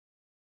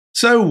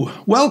So,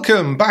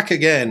 welcome back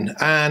again,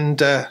 and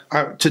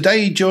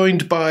today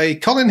joined by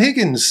Colin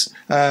Higgins.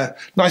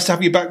 Nice to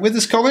have you back with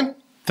us, Colin.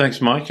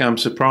 Thanks, Mike. I'm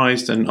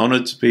surprised and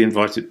honoured to be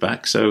invited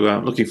back, so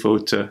looking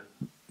forward to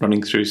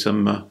running through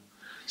some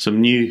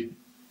new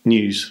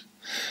news.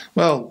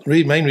 Well,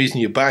 the main reason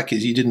you're back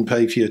is you didn't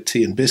pay for your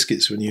tea and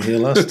biscuits when you were here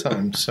last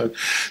time. So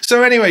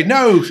anyway,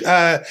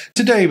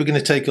 today we're going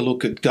to take a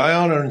look at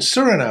Guyana and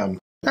Suriname.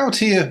 Out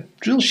here,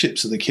 drill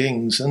ships are the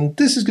kings, and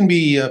this is going to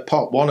be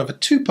part one of a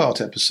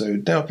two-part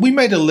episode. Now, we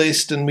made a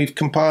list and we've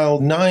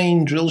compiled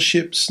 9 drill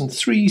ships and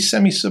 3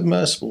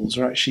 semi-submersibles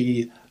are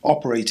actually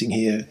operating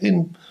here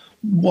in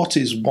what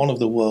is one of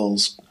the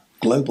world's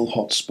global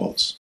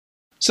hotspots.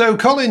 So,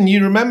 Colin,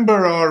 you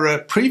remember our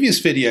previous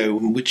video,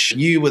 which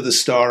you were the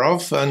star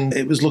of, and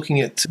it was looking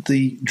at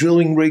the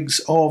drilling rigs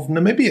of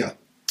Namibia.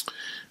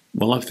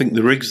 Well, I think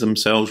the rigs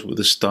themselves were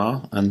the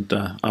star, and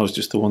I was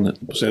just the one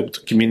that was able to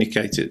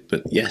communicate it.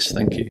 But yes,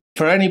 thank you.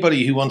 For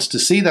anybody who wants to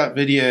see that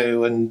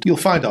video, and you'll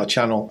find our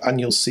channel and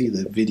you'll see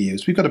the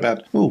videos. We've got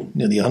about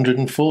nearly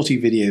 140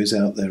 videos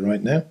out there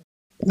right now.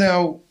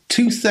 Now,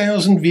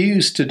 2,000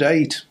 views to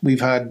date.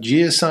 We've had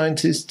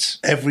geoscientists,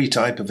 every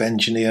type of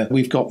engineer.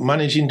 We've got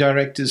managing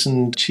directors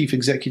and chief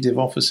executive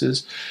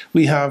officers.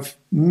 We have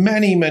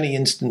many, many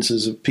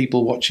instances of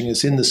people watching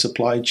us in the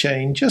supply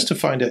chain just to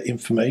find out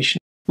information.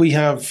 We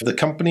have the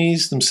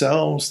companies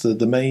themselves, the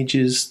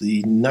majors,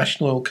 the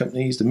national oil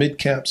companies, the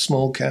mid-caps,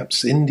 small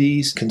caps,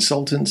 indies,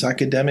 consultants,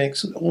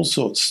 academics, all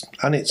sorts.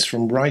 And it's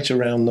from right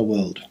around the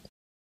world.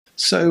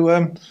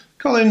 So,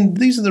 Colin,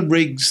 these are the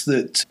rigs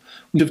that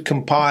we have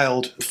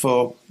compiled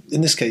for,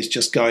 in this case,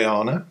 just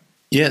Guyana.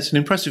 Yeah, it's an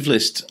impressive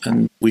list,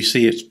 and we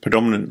see it's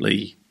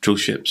predominantly drill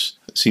ships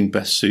that seem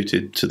best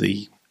suited to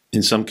the,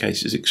 in some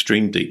cases,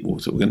 extreme deep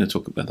water. We're going to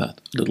talk about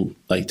that a little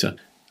later.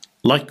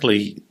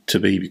 Likely to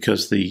be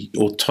because the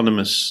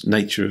autonomous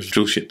nature of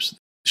drill ships,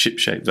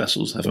 ship-shaped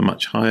vessels, have a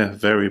much higher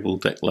variable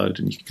deck load,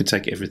 and you can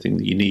take everything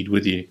that you need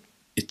with you.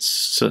 It's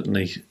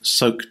certainly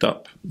soaked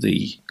up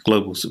the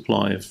global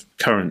supply of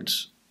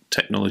current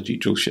technology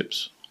drill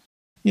ships.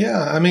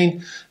 Yeah, I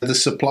mean, the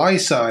supply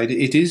side,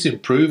 it is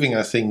improving,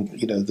 I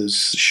think.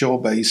 There's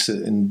shore base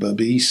in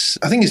Berbice.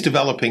 I think it's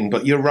developing,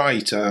 but you're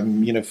right.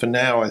 For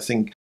now, I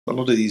think a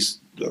lot of these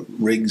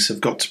rigs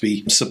have got to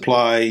be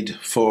supplied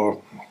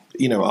for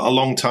a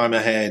long time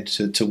ahead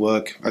to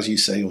work, as you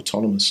say,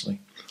 autonomously.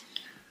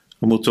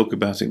 And we'll talk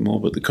about it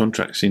more, but the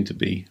contracts seem to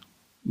be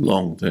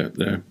long.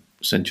 They're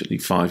essentially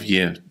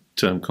 5-year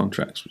term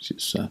contracts, which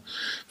is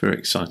very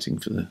exciting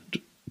for the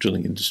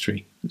drilling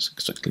industry. It's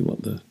exactly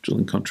what the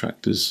drilling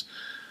contractors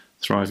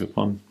thrive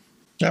upon.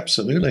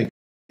 Absolutely.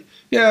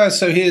 Yeah,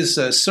 so here's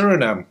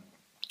Suriname.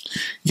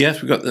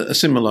 Yes, we've got a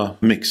similar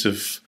mix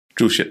of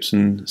drill ships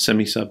and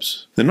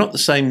semi-subs. They're not the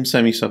same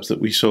semi-subs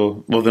that we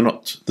saw, well, they're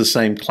not the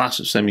same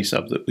class of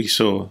semi-sub that we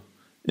saw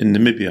in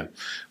Namibia,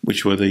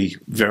 which were the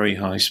very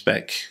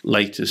high-spec,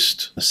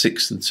 latest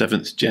 6th and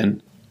 7th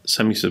gen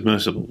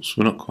semi-submersibles.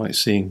 We're not quite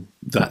seeing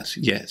that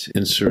yet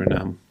in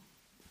Suriname.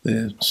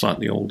 They're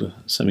slightly older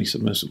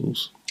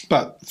semi-submersibles.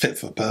 But fit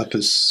for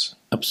purpose.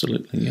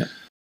 Absolutely, yeah.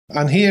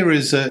 And here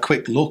is a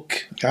quick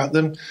look at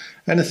them.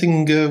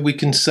 Anything we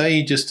can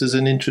say just as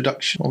an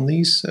introduction on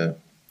these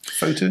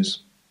photos?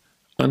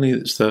 Only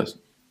it's that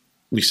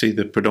we see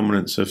the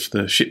predominance of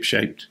the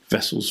ship-shaped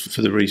vessels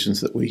for the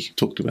reasons that we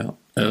talked about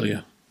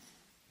earlier.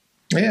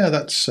 Yeah,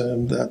 that's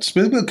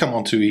we'll come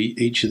on to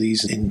each of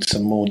these in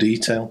some more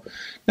detail.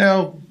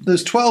 Now,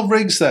 there's 12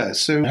 rigs there,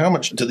 so how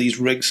much do these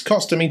rigs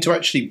cost? I mean, to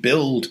actually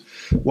build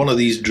one of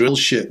these drill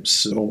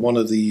ships or one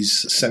of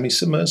these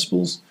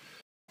semi-submersibles?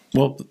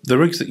 Well, the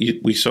rigs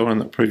that we saw on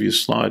that previous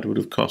slide would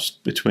have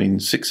cost between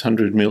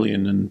 600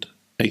 million and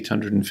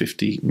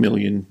 850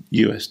 million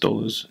US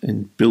dollars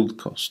in build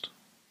cost,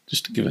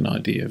 just to give an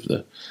idea of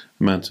the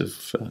amount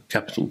of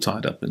capital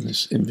tied up in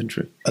this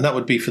inventory. And that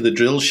would be for the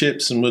drill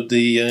ships, and would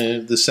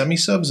the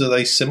semi-subs, are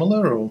they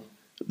similar? Or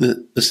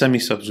the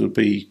semi-subs would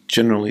be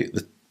generally at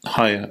the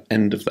higher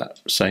end of that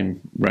same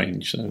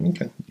range. So,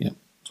 okay. Yeah.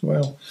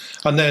 Well,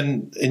 and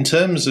then in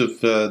terms of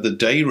the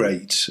day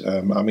rate,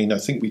 I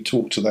think we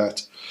talked to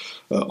that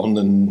on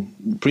the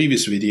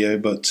previous video,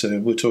 but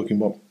we're talking,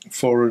 what,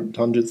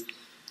 $400,000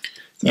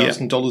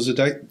 a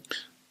day?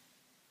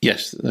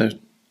 Yes, I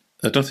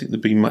don't think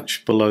there'd be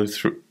much below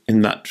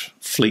in that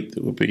fleet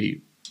that would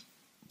be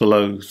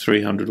below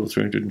 300 or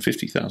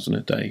 350,000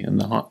 a day,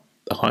 and the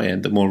high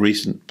end, the more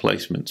recent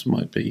placements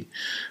might be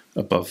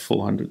above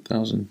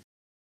 400,000.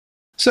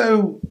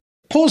 So,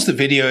 pause the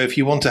video if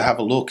you want to have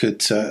a look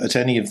at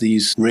any of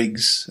these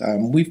rigs.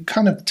 We've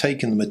kind of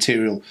taken the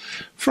material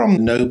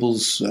from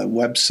Noble's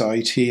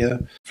website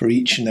here for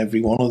each and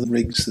every one of the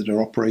rigs that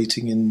are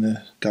operating in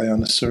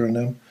Guyana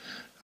Suriname.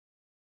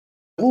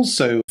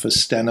 Also for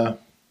Stena.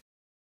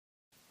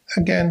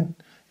 Again,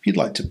 if you'd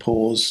like to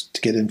pause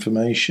to get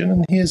information,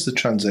 and here's the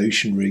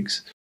Transocean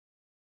rigs.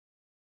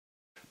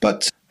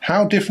 But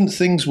how different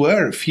things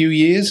were a few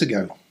years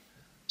ago.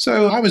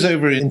 So I was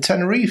over in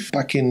Tenerife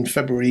back in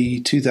February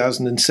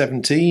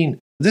 2017.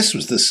 This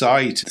was the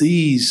site.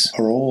 These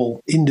are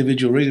all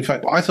individual rigs. In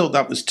fact, I thought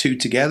that was two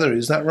together.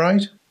 Is that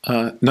right?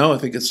 No, I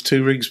think it's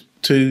two rigs,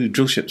 two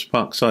drill ships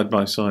parked side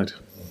by side.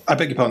 I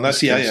beg your pardon.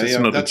 That's It's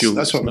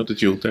not a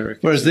dual derrick.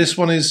 Whereas this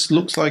one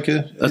looks like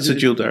a. That's a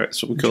dual derrick.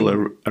 It's what we call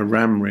a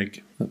ram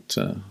rig.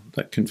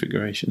 That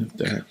configuration of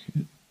derrick.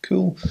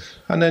 Cool.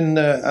 And then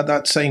at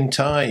that same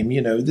time,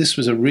 this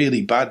was a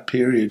really bad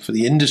period for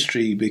the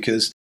industry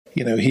because,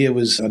 here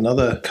was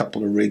another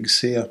couple of rigs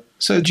here.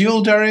 So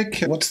dual derrick,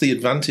 what's the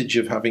advantage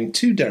of having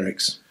two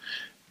derricks?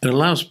 It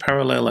allows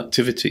parallel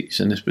activities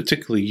and is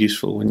particularly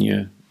useful when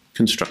you're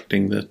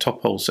constructing the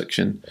top hole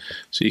section.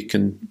 So you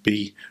can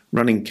be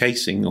running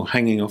casing or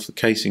hanging off the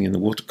casing in the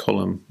water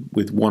column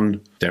with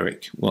one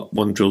derrick,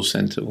 one drill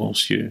centre,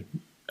 whilst you're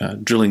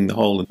drilling the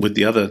hole with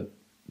the other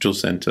drill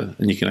centre,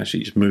 and you can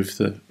actually just move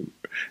the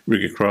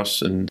rig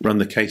across and run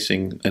the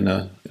casing in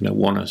a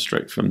wanna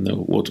straight from the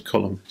water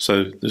column.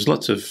 So there's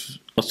lots of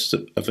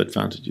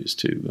advantages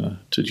to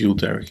dual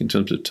derrick in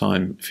terms of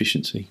time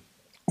efficiency.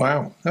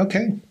 Wow.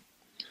 Okay.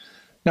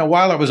 Now,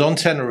 while I was on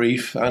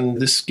Tenerife, and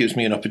this gives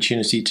me an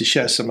opportunity to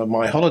share some of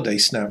my holiday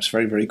snaps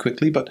very, very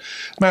quickly, but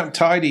Mount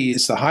Teide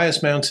is the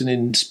highest mountain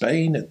in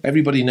Spain.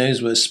 Everybody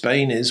knows where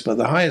Spain is, but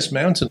the highest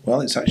mountain, well,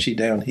 it's actually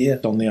down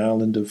here on the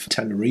island of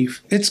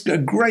Tenerife. It's a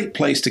great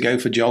place to go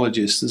for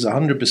geologists. There's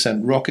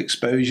 100% rock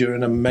exposure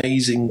and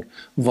amazing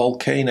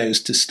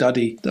volcanoes to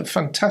study. The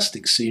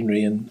fantastic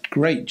scenery and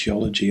great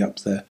geology up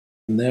there.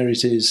 And there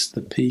it is,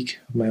 the peak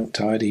of Mount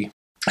Teide.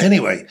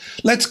 Anyway,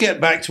 let's get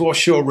back to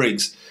offshore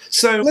rigs.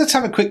 So let's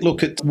have a quick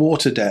look at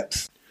water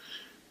depth.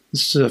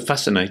 This is a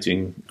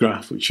fascinating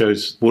graph which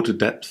shows water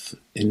depth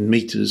in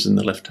metres in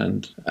the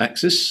left-hand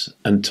axis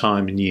and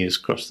time in years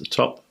across the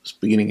top. It's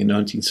beginning in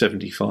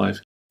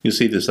 1975. You'll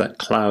see there's that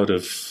cloud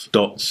of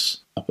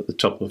dots up at the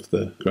top of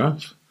the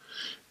graph,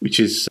 which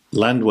is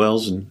land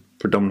wells, and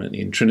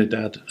predominantly in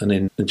Trinidad and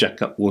in the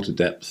jack-up water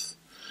depth.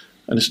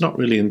 And it's not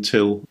really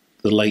until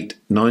the late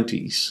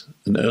 90s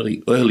and early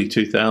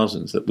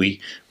 2000s that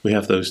we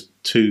have those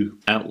two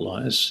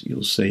outliers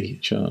you'll see,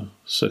 which are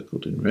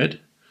circled in red.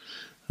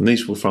 And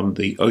these were from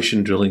the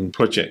ocean drilling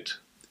project.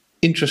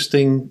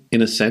 Interesting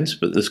in a sense,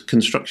 but the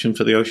construction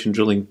for the ocean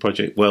drilling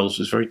project wells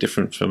was very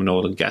different from an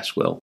oil and gas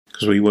well,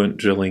 because we weren't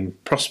drilling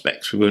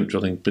prospects, we weren't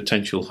drilling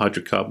potential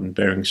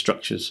hydrocarbon-bearing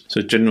structures.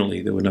 So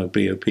generally there were no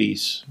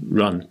BOPs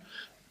run.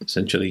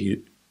 Essentially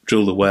you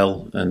drill the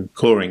well and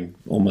coring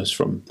almost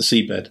from the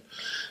seabed.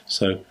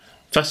 So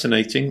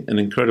fascinating and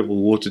incredible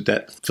water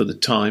depth for the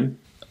time.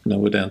 Now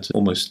we're down to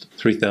almost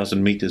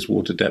 3,000 metres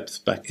water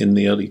depth back in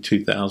the early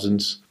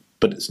 2000s,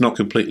 but it's not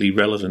completely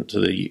relevant to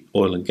the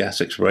oil and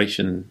gas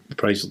exploration,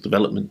 appraisal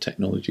development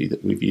technology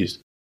that we've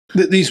used.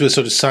 These were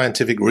sort of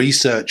scientific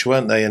research,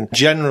 weren't they? And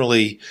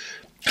generally,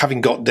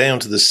 having got down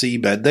to the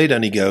seabed, they'd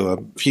only go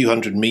a few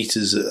hundred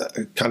metres,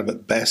 kind of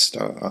at best,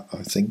 I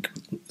think.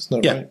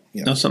 Isn't that right?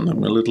 Yeah. No, some of them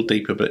were a little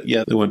deeper, but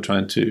yeah, they weren't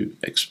trying to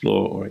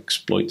explore or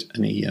exploit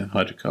any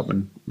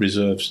hydrocarbon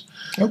reserves.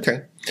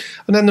 Okay.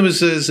 And then there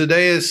was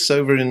JOIDES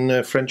over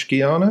in French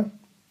Guyana?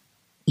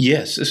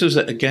 Yes, this was,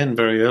 again,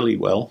 very early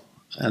well,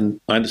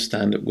 and I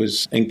understand it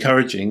was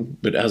encouraging,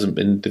 but it hasn't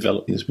been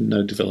developed. There's been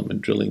no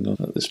development drilling on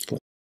at this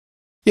point.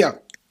 Yeah.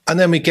 And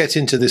then we get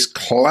into this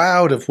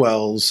cloud of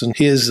wells, and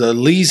here's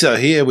Lisa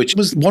here, which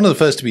was one of the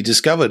first to be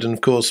discovered, and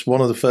of course one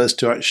of the first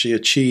to actually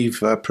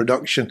achieve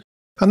production.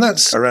 And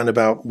that's around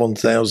about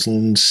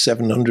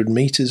 1,700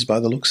 metres by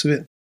the looks of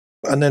it.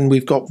 And then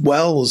we've got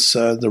wells,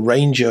 the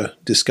Ranger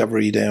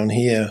discovery down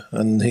here,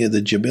 and here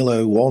the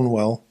Jamilo 1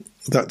 well.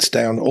 That's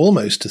down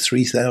almost to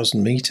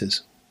 3,000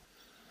 metres.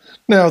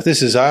 Now,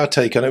 this is our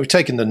take on it. We've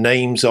taken the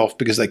names off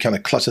because they kind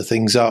of clutter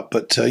things up,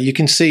 but you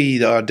can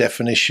see our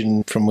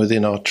definition from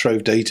within our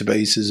TROVE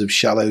databases of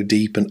shallow,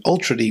 deep, and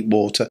ultra-deep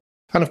water.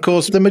 And of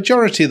course, the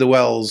majority of the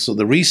wells, or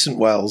the recent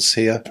wells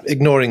here,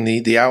 ignoring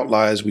the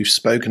outliers we've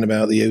spoken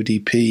about, the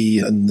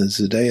ODP and the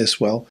JOIDES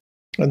well.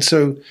 And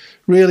so,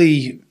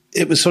 really,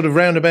 it was sort of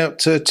round about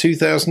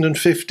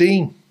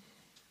 2015.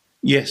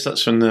 Yes,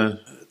 that's when the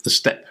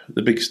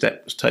big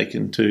step was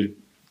taken to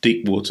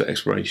deep water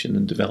exploration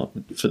and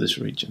development for this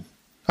region.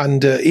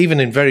 And even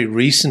in very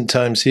recent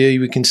times here,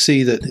 we can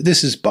see that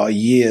this is by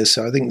year,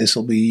 so I think this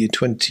will be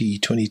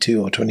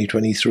 2022 or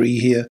 2023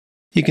 here.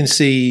 You can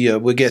see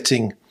we're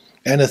getting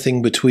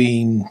anything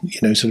between,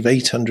 sort of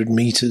 800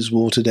 metres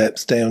water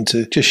depth down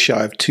to just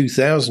shy of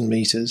 2,000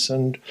 metres.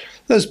 And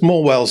there's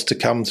more wells to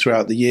come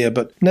throughout the year,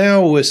 but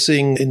now we're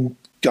seeing in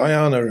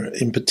Guyana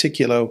in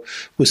particular,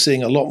 we're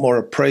seeing a lot more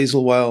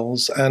appraisal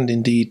wells and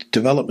indeed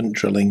development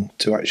drilling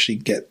to actually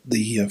get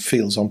the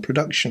fields on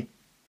production.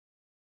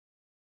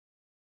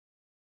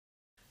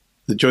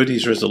 The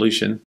JOIDES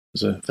Resolution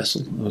was a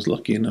vessel I was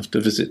lucky enough to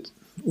visit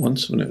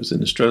once when it was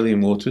in Australian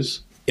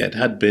waters. It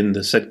had been the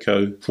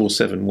Sedco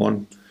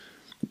 471,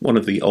 one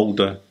of the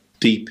older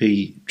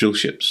DP drill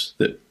ships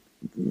that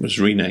was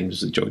renamed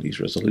as the JOIDES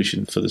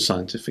Resolution for the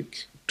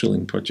scientific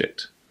drilling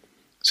project.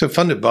 So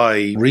funded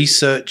by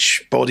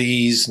research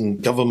bodies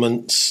and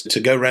governments to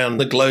go around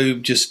the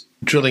globe just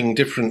drilling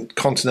different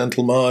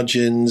continental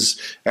margins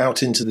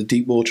out into the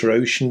Deepwater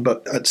Ocean,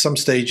 but at some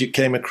stage it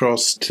came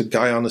across to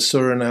Guyana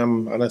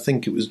Suriname, and I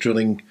think it was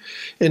drilling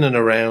in and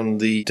around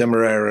the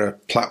Demerara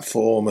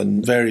platform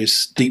and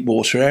various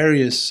deepwater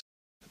areas.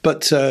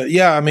 But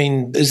yeah, I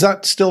mean, is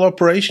that still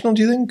operational,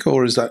 do you think,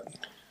 or is that...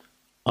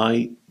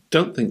 I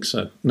don't think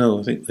so. No,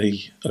 I think the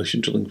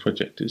ocean drilling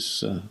project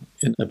is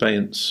in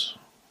abeyance.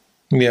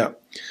 Yeah.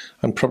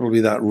 And probably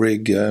that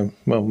rig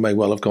may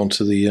well have gone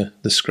to the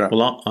scrap.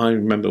 Well, I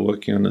remember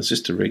working on a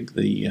sister rig,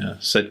 the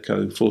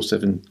Sedco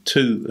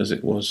 472, as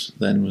it was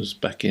then, was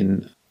back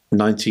in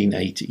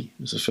 1980.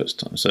 It was the first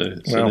time. So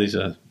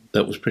wow.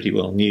 That was pretty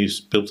well news,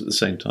 built at the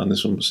same time.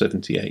 This one was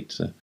 78.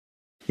 So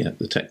yeah,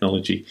 the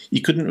technology,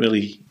 you couldn't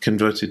really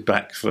convert it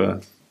back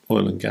for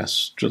oil and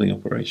gas drilling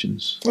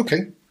operations.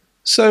 Okay.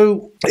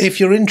 So if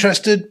you're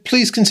interested,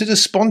 please consider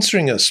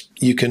sponsoring us.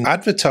 You can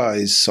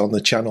advertise on the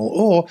channel,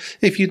 or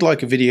if you'd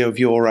like a video of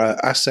your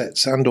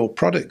assets and or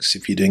products,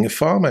 if you're doing a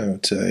farm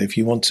out, if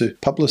you want to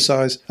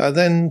publicise,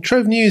 then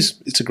Trove News,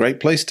 it's a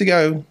great place to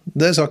go.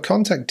 There's our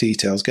contact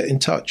details. Get in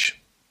touch.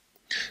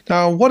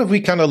 Now, what have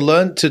we kind of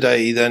learnt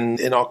today then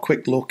in our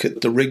quick look at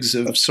the rigs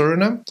of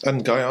Suriname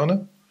and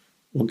Guyana?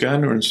 Well,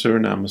 Guyana and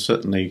Suriname are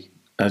certainly,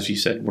 as you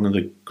said, one of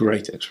the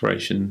great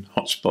exploration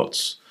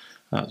hotspots.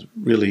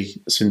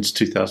 Really, since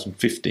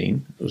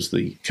 2015 was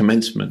the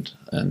commencement,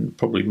 and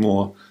probably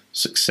more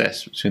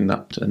success between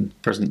that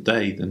and present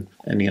day than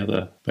any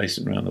other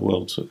basin around the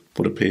world. So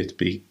what appear to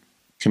be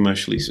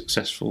commercially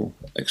successful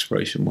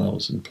exploration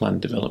wells and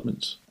planned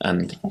developments,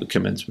 and the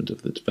commencement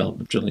of the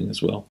development drilling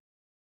as well.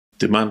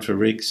 Demand for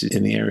rigs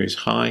in the area is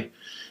high.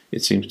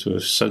 It seems to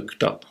have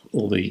soaked up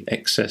all the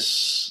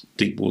excess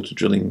deepwater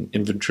drilling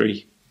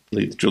inventory.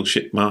 The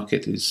drillship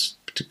market is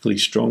particularly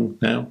strong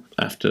now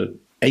after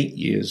 8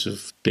 years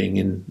of being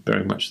in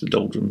very much the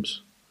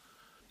doldrums.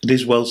 It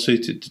is well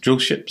suited to drill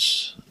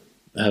ships.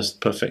 It has the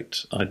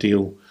perfect,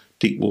 ideal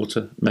deep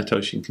water.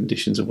 Metocean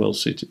conditions are well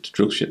suited to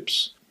drill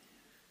ships.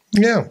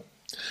 Yeah.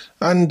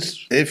 And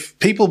if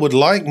people would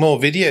like more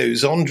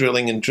videos on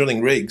drilling and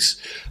drilling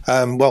rigs,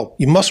 well,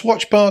 you must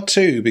watch part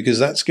 2, because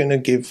that's going to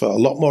give a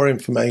lot more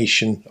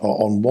information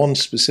on one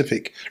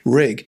specific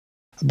rig.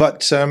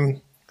 But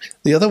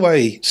the other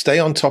way, stay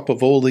on top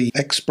of all the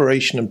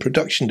exploration and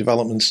production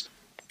developments.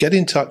 Get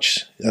in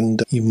touch,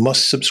 and you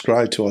must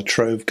subscribe to our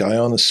TROVE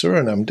Guyana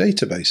Suriname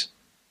database.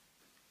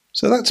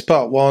 So that's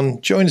part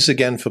 1. Join us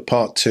again for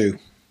part 2.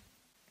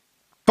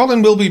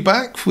 Colin will be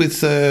back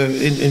with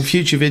in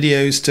future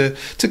videos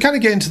to kind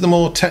of get into the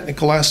more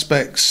technical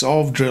aspects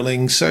of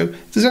drilling. So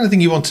if there's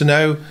anything you want to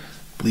know,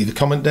 leave a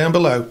comment down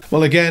below.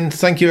 Well, again,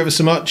 thank you ever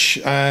so much,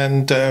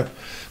 and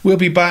we'll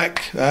be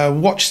back.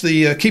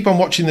 Keep on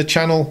watching the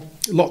channel.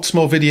 Lots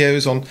more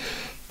videos on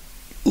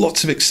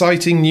lots of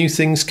exciting new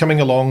things coming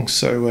along,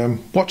 so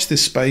watch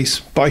this space.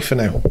 Bye for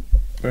now.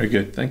 Very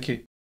good, thank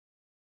you.